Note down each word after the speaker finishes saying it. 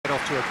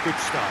off to a good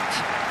start.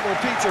 Well,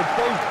 Peter,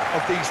 both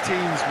of these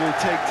teams will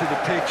take to the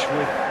pitch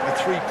with a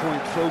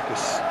three-point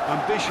focus.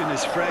 Ambition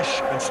is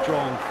fresh and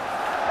strong,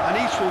 and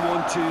each will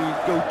want to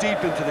go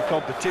deep into the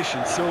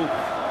competition, so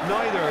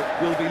neither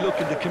will be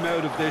looking to come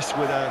out of this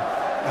with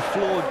a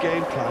flawed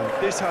game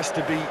plan. This has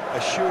to be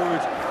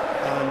assured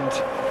and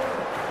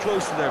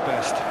close to their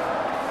best.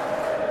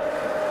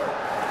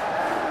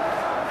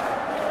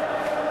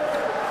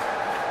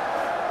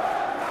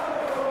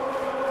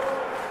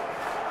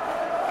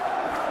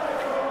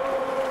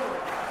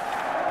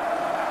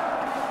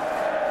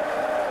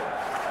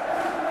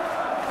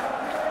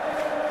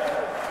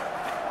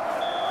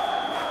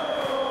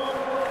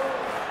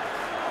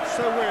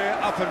 So we're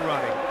up and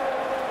running.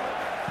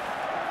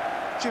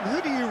 Jim,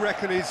 who do you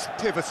reckon is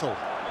pivotal?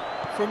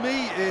 For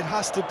me, it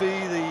has to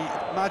be the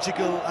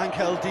magical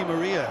Angel Di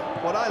Maria.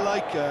 What I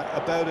like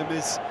about him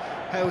is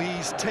how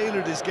he's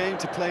tailored his game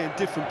to play in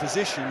different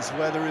positions,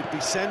 whether it be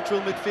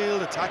central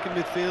midfield, attacking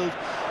midfield,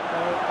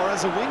 or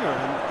as a winger.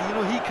 And, you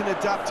know, he can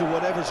adapt to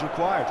whatever's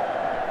required.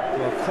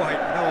 Well, quite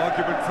no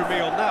argument from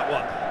me on that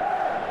one.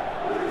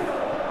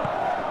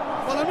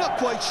 Well, I'm not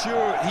quite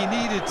sure he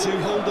needed to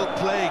hold up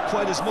play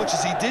quite as much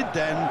as he did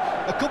then.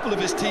 A couple of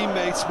his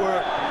teammates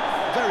were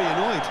very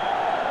annoyed.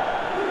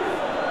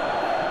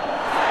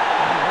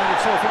 Ran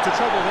himself into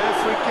trouble there,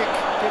 free kick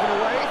given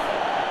away.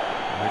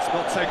 It's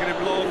not taken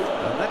him long,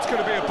 and that's going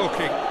to be a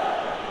booking.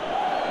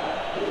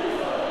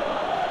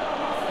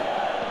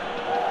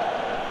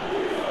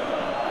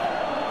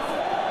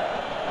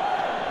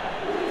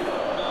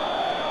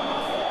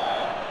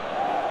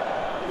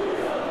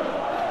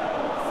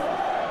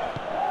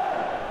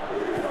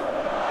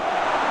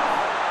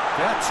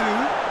 There too.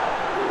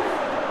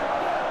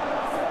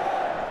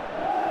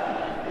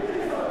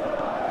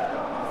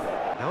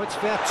 Now it's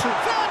Vertu.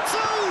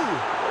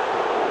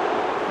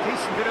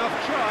 Decent enough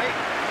try.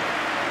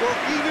 Well,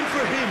 even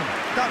for him,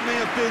 that may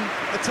have been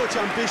a touch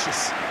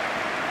ambitious.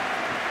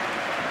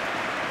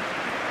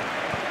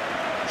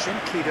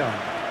 Gently done.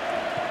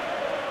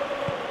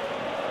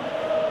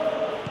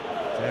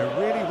 There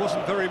really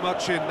wasn't very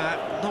much in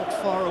that, not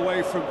far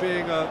away from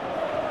being a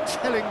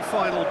telling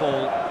final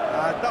ball.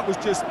 That was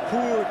just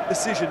poor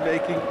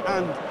decision-making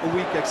and a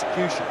weak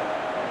execution.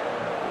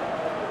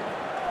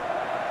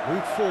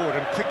 Move forward,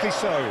 and quickly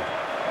so.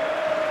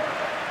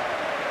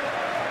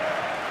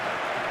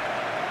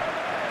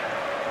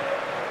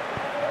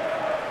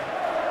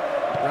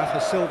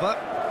 Rafa Silva.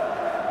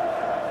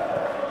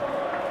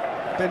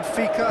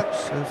 Benfica,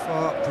 so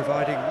far,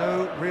 providing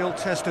no real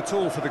test at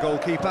all for the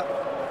goalkeeper.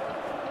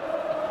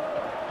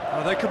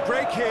 Oh, they could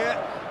break here.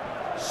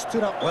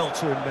 Stood up well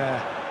to him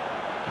there.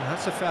 And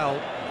that's a foul.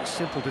 A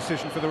simple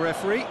decision for the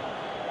referee.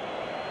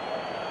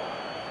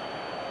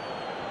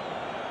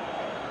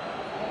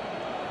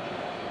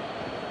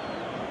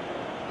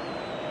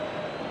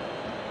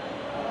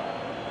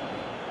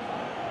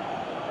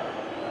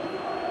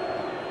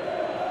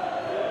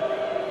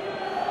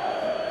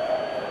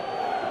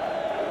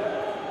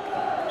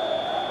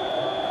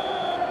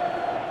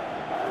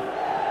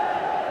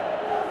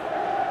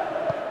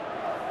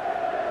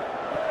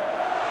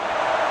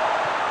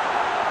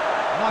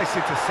 Nice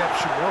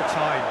interception, well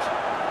timed.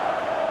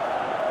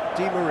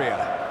 Di Maria.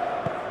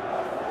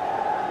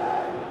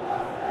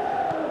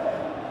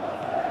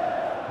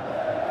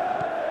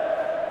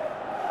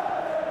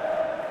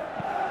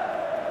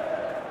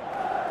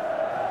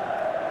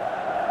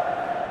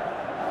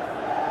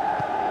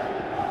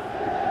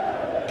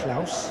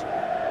 Klaus.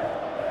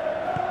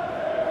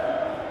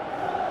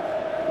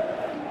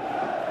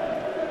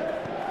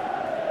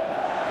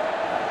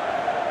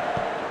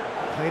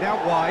 Played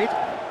out wide.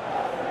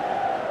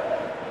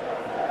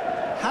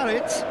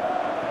 Harrit.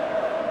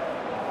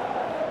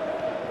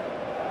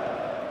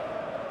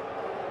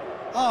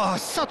 Oh,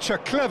 such a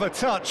clever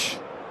touch.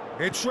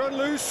 It's run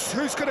loose.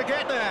 Who's going to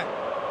get there?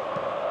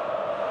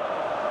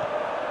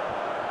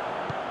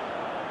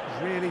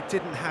 Really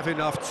didn't have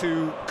enough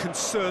to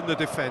concern the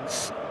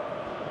defence.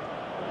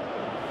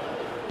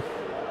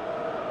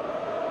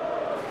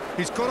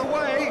 He's got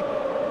away.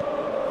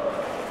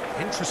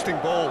 Interesting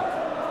ball.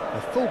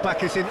 The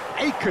fullback is in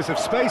acres of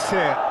space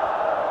here.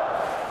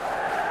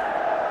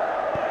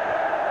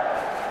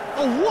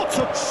 Oh, what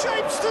a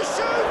shapes to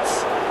shoot!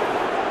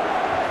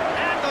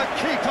 And the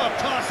keeper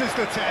passes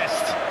the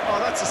test. Oh,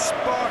 that's a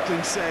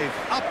sparkling save.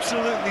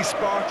 Absolutely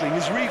sparkling.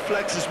 His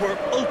reflexes were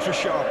ultra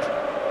sharp.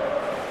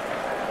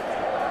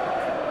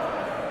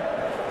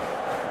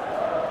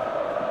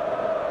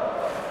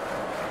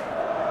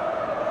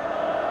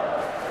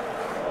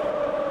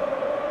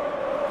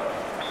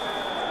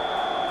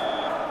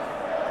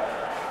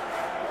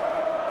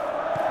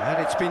 And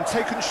it's been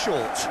taken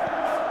short.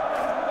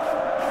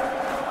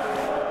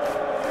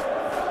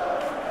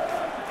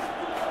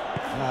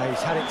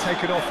 He's had it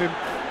taken off him.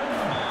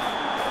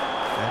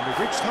 And we've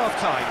reached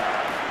half-time.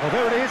 Well,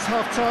 there it is,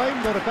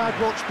 half-time. Not a bad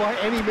watch by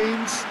any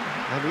means.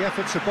 And the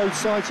efforts of both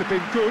sides have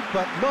been good,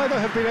 but neither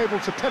have been able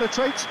to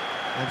penetrate.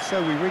 And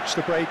so we reach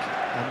the break,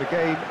 and the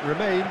game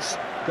remains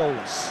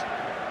goals.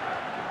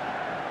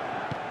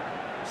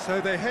 So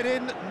they head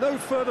in no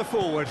further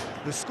forward.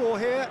 The score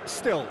here,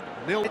 still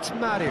nil. It's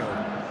Mario,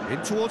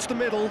 in towards the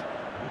middle.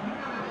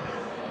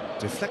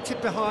 Deflected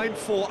behind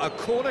for a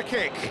corner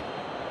kick.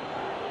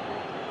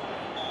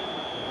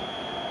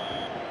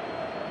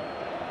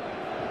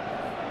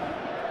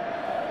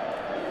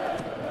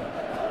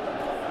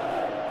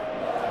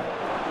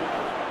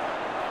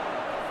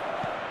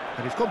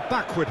 And he's gone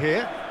backward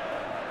here.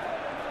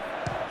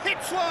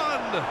 Hits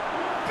one!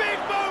 Big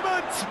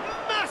moment!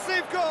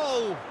 Massive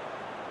goal!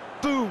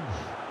 Boom!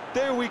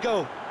 There we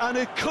go, and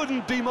it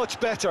couldn't be much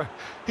better.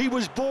 He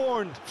was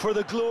born for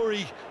the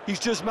glory he's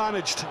just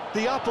managed.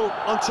 The apple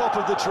on top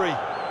of the tree.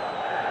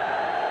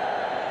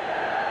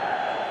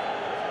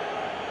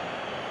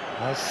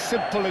 As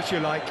simple as you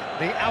like,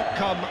 the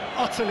outcome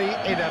utterly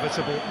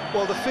inevitable.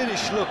 Well, the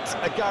finish looked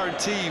a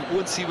guarantee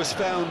once he was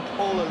found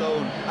all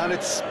alone, and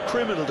it's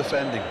criminal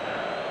defending.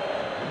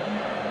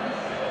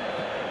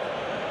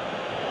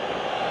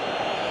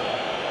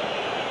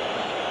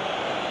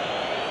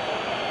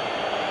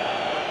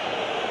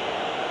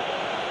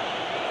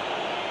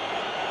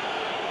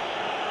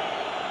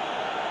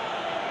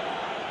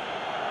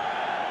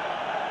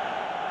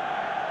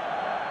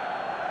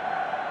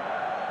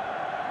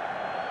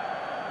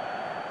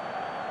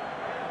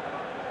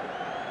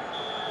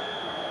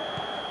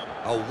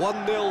 A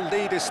 1-0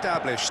 lead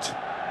established.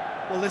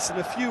 Well, listen,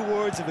 a few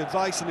words of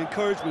advice and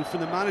encouragement from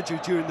the manager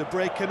during the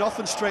break can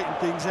often straighten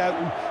things out,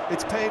 and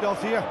it's paid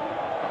off here.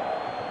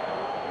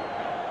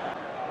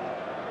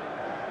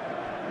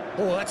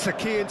 Oh, that's a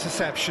key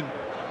interception.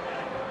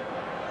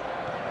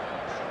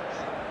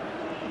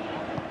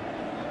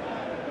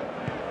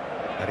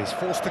 And he's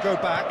forced to go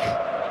back.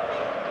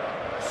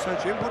 So,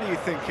 Jim, what are you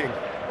thinking?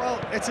 Well,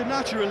 it's a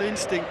natural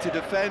instinct to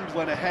defend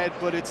when ahead,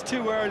 but it's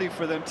too early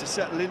for them to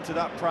settle into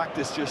that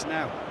practice just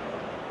now.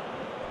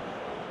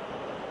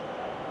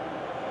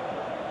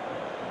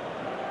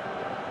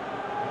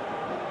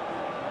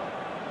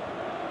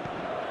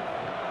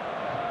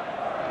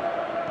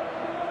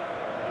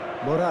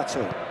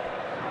 Morato.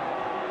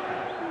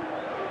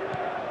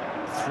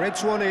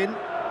 Threads one in.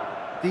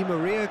 Di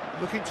Maria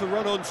looking to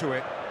run onto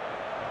it.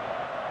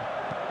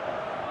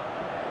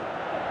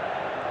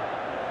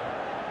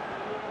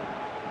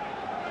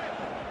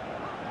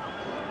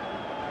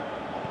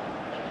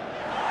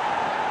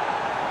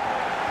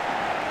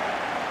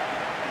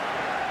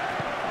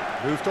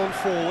 Moved on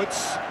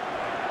forwards.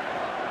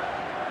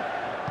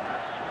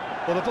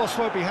 Well, the boss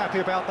won't be happy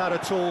about that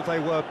at all. They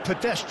were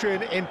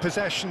pedestrian in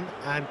possession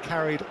and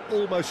carried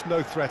almost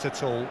no threat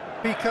at all.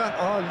 Benfica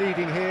are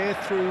leading here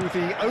through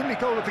the only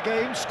goal of the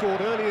game,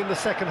 scored early in the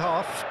second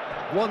half.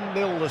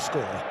 1-0 the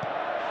score.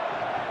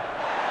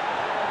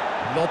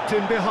 Lobbed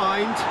in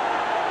behind.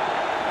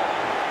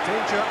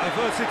 Danger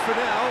averted for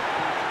now.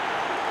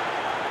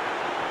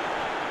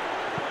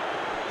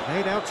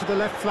 Played out to the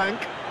left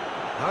flank.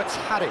 Now it's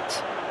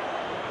Harit.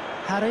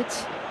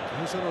 Harit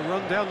goes on a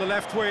run down the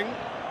left wing.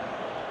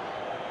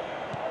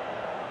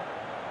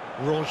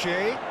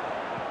 Roger.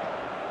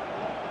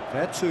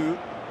 Vertu.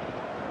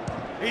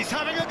 He's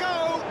having a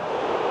go!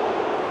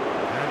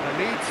 And the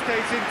lead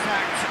stays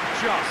intact,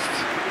 just.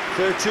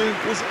 Vertu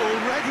was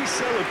already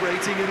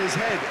celebrating in his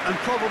head and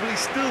probably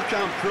still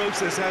can't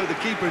process how the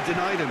keeper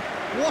denied him.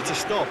 What a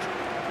stop!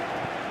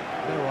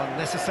 No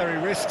unnecessary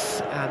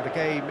risks, and the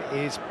game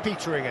is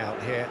petering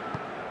out here.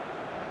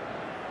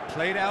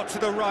 Played out to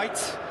the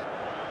right.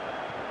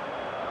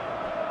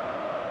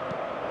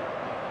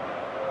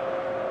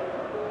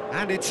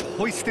 And it's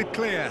hoisted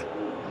clear.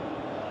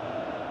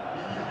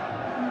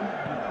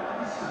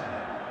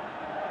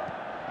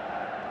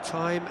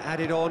 Time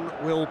added on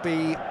will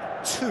be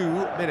 2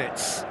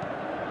 minutes.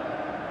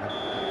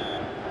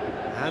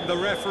 And the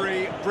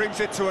referee brings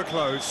it to a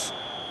close.